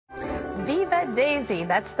Viva Daisy.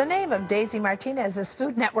 That's the name of Daisy Martinez's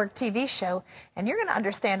Food Network TV show. And you're going to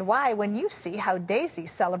understand why when you see how Daisy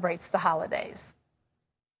celebrates the holidays.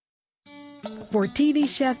 For TV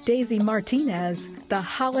chef Daisy Martinez, the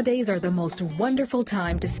holidays are the most wonderful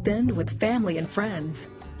time to spend with family and friends.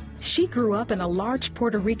 She grew up in a large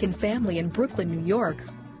Puerto Rican family in Brooklyn, New York.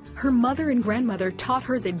 Her mother and grandmother taught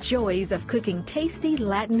her the joys of cooking tasty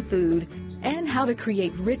Latin food and how to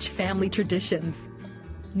create rich family traditions.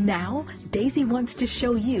 Now, Daisy wants to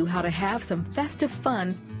show you how to have some festive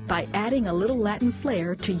fun by adding a little Latin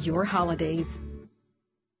flair to your holidays.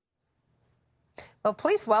 Well,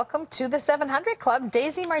 please welcome to the 700 Club,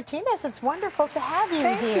 Daisy Martinez. It's wonderful to have you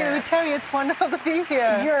here. Thank you, Terry. It's wonderful to be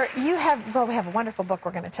here. We have a wonderful book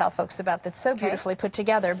we're going to tell folks about that's so beautifully put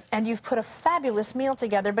together. And you've put a fabulous meal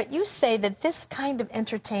together, but you say that this kind of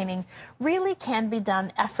entertaining really can be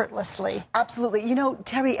done effortlessly. Absolutely. You know,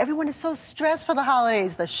 Terry, everyone is so stressed for the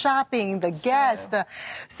holidays, the shopping, the guests.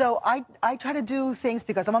 So I try to do things,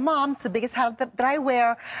 because I'm a mom, it's the biggest hat that I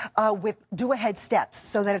wear, with do-ahead steps,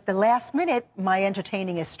 so that at the last minute, my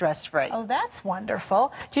entertaining is stress-free. Oh, that's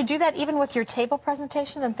wonderful. Do you do that even with your table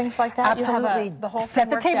presentation and things like that? Absolutely. You have the whole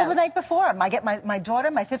set the table the night before. I get my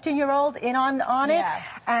daughter, my 15-year-old, in on it,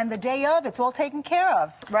 and the day of, it's all taken care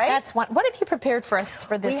of, right? That's what have you prepared for us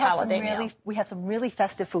for this holiday meal? We have some really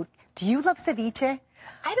festive food. Do you love ceviche?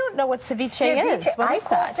 I don't know what ceviche is. What is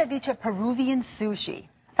that? I call ceviche Peruvian sushi.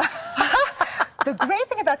 The great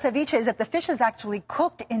thing about ceviche is that the fish is actually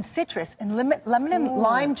cooked in citrus, in lemon and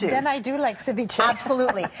lime juice. Then I do like ceviche.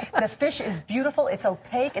 Absolutely. The fish is beautiful. It's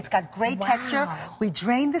opaque. It's got great texture. We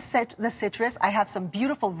drain the citrus. I have some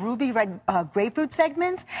beautiful ruby red grapefruit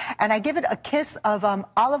segments, and I give it a kiss of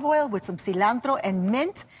olive oil with some cilantro and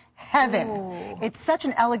mint. Heaven. Ooh. It's such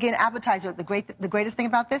an elegant appetizer. The greatest thing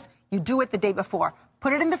about this, you do it the day before.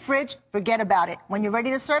 Put it in the fridge, forget about it. When you're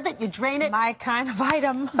ready to serve it, you drain it. My kind of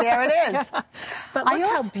item. There it is. But look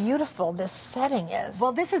how beautiful this setting is.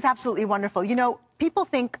 Well, this is absolutely wonderful. You know, people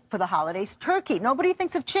think for the holidays, turkey. Nobody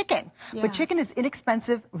thinks of chicken. Yes. But chicken is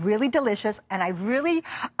inexpensive, really delicious, and I really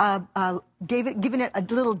given it a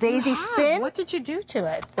little Daisy spin. What did you do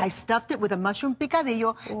to it? I stuffed it with a mushroom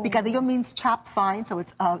picadillo. Ooh. Picadillo means chopped fine, so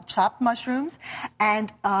it's chopped mushrooms,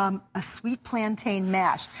 and a sweet plantain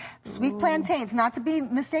mash. Sweet plantains, not to be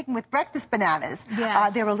mistaken with breakfast bananas.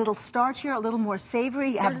 Yes. They're a little starchier, a little more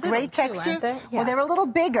savory, have great texture. Too, aren't they? Well, they're a little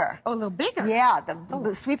bigger. Oh, a little bigger? Yeah,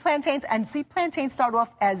 the sweet plantains. And sweet plantains start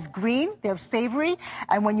off as green. They're savory.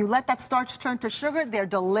 And when you let that starch turn to sugar, they're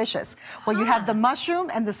delicious. Well, you have the mushroom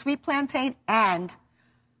and the sweet plantain, and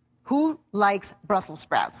who likes Brussels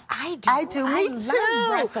sprouts? I do. I do. Me too. Love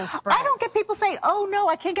Brussels sprouts. I don't get people say, oh, no,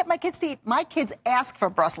 I can't get my kids to eat. My kids ask for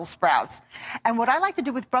Brussels sprouts. And what I like to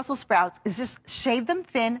do with Brussels sprouts is just shave them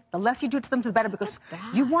thin. The less you do to them, the better, because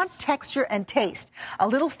you want texture and taste. A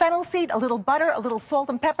little fennel seed, a little butter, a little salt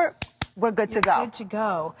and pepper. We're good to go. Good to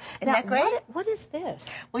go. Isn't that great? What is this?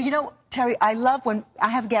 Well, you know, Terry, I love when I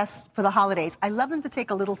have guests for the holidays. I love them to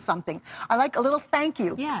take a little something. I like a little thank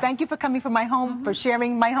you. Yes. Thank you for coming from my home, for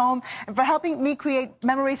sharing my home, and for helping me create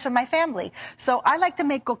memories for my family. So I like to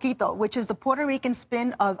make coquito, which is the Puerto Rican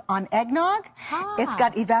spin on eggnog. It's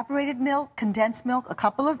got evaporated milk, condensed milk, a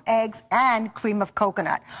couple of eggs, and cream of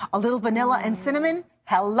coconut. A little vanilla and cinnamon.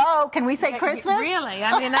 Hello, can we say Christmas? Really?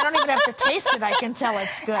 I mean, I don't even have to taste it. I can tell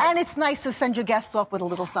it's good. And it's nice to send your guests off with a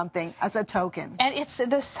little something as a token. And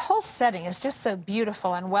this whole setting is just so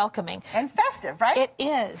beautiful and welcoming. And festive, right? It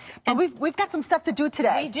is. And we've got some stuff to do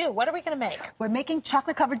today. We do. What are we going to make? We're making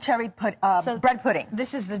chocolate-covered cherry bread pudding.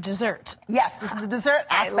 This is the dessert. Yes, this is the dessert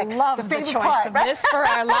aspect. I love the choice of this for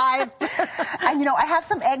our live. And, you know, I have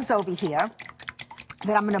some eggs over here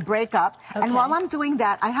that I'm going to break up. Okay. And while I'm doing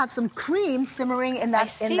that, I have some cream simmering in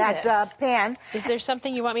that pan. Is there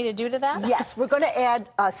something you want me to do to that? Yes, we're going to add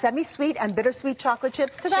semi-sweet and bittersweet chocolate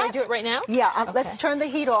chips to that. Should I do it right now? Yeah, let's turn the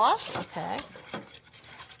heat off. Okay.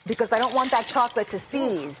 Because I don't want that chocolate to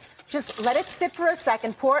seize. Just let it sit for a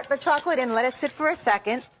second. Pour the chocolate in, let it sit for a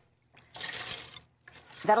second.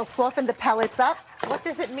 That'll soften the pellets up. What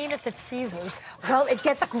does it mean if it seizes? Well, it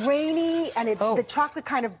gets grainy and the chocolate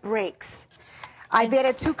kind of breaks. I've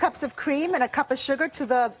added 2 cups of cream and a cup of sugar to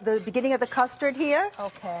the beginning of the custard here.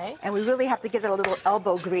 Okay. And we really have to give it a little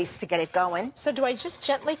elbow grease to get it going. So do I just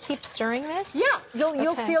gently keep stirring this? Yeah,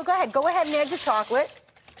 you'll feel, go ahead and add your chocolate.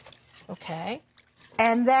 Okay.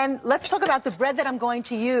 And then let's talk about the bread that I'm going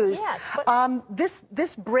to use. Yes.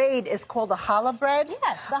 This braid is called the challah bread.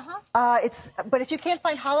 Yes, but if you can't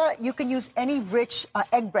find challah, you can use any rich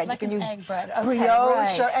egg bread. Like you can use egg bread.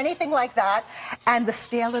 brioche or anything like that. And the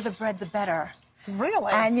staler the bread, the better.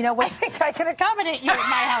 Really? And you know what? I think I can accommodate you at my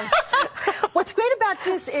house. What's great about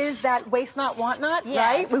this is that waste not, want not,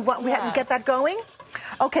 right? We get that going.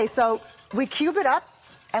 Okay, so we cube it up.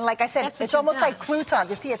 And like I said, it's almost like croutons.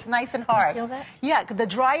 You see, it's nice and hard. You feel that? Yeah, the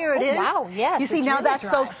drier it is. Wow, yes. You see, now really that dry.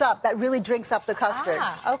 soaks up. That really drinks up the custard.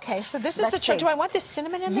 Ah, okay. So this is the trick. Do I want this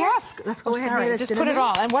cinnamon in there? Yes. Let's go ahead and do the just cinnamon. put it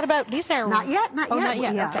all. And what about these are? Not yet. Not yet. Not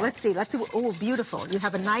yet. Yeah. Okay. Let's see. Let's see. Oh, beautiful. You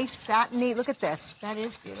have a nice satiny. Look at this. That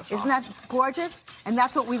is beautiful. Isn't that gorgeous? And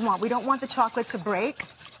that's what we want. We don't want the chocolate to break.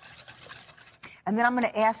 And then I'm going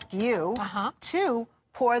to ask you to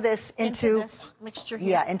pour this into this mixture here?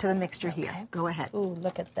 Yeah, into the mixture here. Go ahead. Ooh,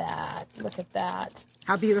 look at that. Look at that.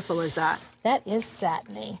 How beautiful is that? That is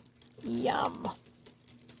satiny. Yum.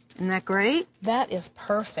 Isn't that great? That is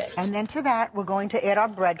perfect. And then to that, we're going to add our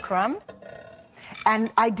breadcrumb.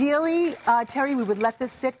 And ideally, Terry, we would let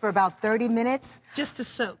this sit for about 30 minutes. Just to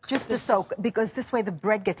soak. Just to soak, because this way the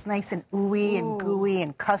bread gets nice and ooey and gooey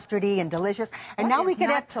and custardy and delicious. And now we can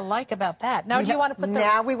add to like about that. Now, do you want to put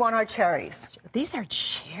Now we want our cherries. These are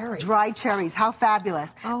cherries. Dried cherries. How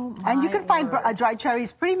fabulous. Oh, my And you can find word. dried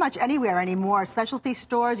cherries pretty much anywhere anymore. Specialty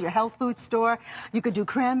stores, your health food store. You could do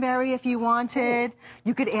cranberry if you wanted.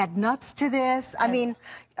 You could add nuts to this. I mean,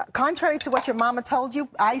 contrary to what your mama told you,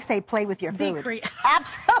 I say play with your food.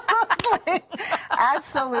 Absolutely.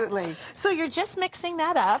 Absolutely. So you're just mixing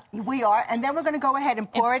that up. We are. And then we're going to go ahead and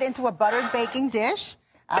pour it into a buttered baking dish.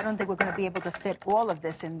 I don't think we're going to be able to fit all of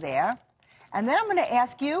this in there. And then I'm going to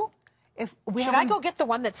ask you if we Should I go get the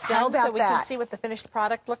one that's done so we can see what the finished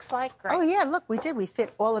product looks like? Great. Oh, yeah, look, we did. We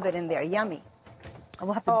fit all of it in there. Yummy. And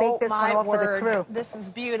we'll have to bake this one off for the crew. This is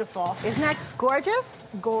beautiful. Isn't that gorgeous?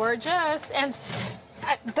 Gorgeous. And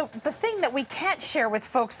the thing that we can't share with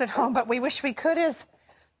folks at home, but we wish we could, is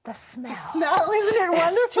the smell. The smell, isn't it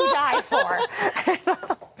wonderful? It's to die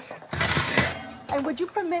for. And would you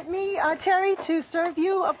permit me, Terry, to serve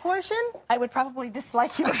you a portion? I would probably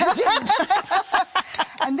dislike you if you didn't.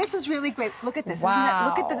 And this is really great. Look at this. Wow. Isn't that,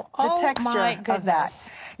 look at the texture of that.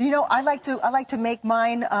 You know, I like to make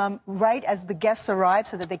mine right as the guests arrive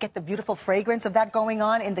so that they get the beautiful fragrance of that going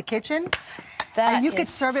on in the kitchen. And you could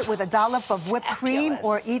serve it with a dollop of whipped cream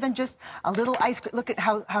or even just a little ice cream. Look at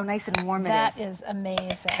how nice and warm it is. That is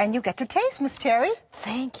amazing. And you get to taste, Miss Terry.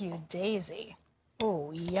 Thank you, Daisy.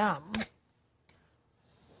 Oh, yum.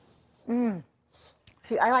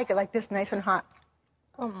 See, I like it like this, nice and hot.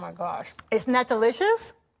 Oh, my gosh. Isn't that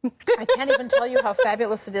delicious? I can't even tell you how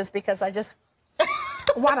fabulous it is because I just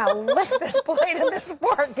want to lick this plate and this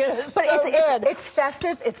fork. It's But so good. it's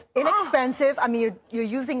festive. It's inexpensive. I mean, you're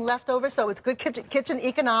using leftovers, so it's good kitchen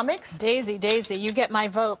economics. Daisy, you get my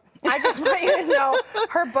vote. I just want you to know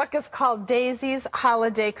her book is called Daisy's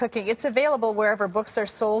Holiday Cooking. It's available wherever books are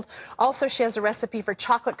sold. Also, she has a recipe for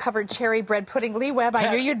chocolate-covered cherry bread pudding. Lee Webb,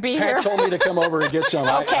 I knew you'd be here. Pat told me to come over and get some.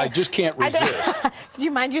 Okay. I just can't resist. Do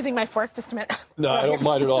you mind using my fork just a minute? No, I don't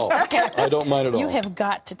mind at all. Okay. I don't mind at all. You have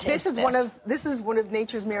got to taste this. This is one of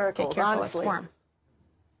nature's miracles, careful, honestly. It's warm.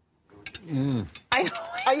 I know.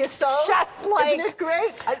 Are you so? Just like, isn't it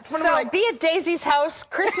great? So be at Daisy's house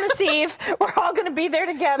Christmas Eve. We're all going to be there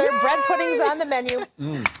together. Yay! Bread pudding's on the menu.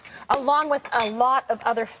 Along with a lot of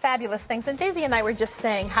other fabulous things. And Daisy and I were just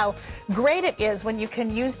saying how great it is when you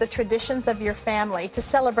can use the traditions of your family to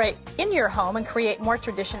celebrate in your home and create more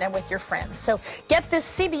tradition and with your friends. So get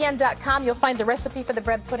this, cbn.com. You'll find the recipe for the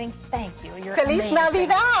bread pudding. Thank you. You're Feliz amazing.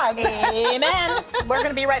 Navidad. Amen. We're going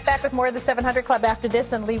to be right back with more of the 700 Club after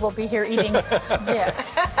this, and Lee will be here eating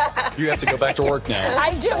this. You have to go back to work now.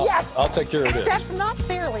 I do, yes. I'll take care of this. That's not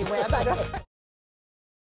fairly, Webb. I don't...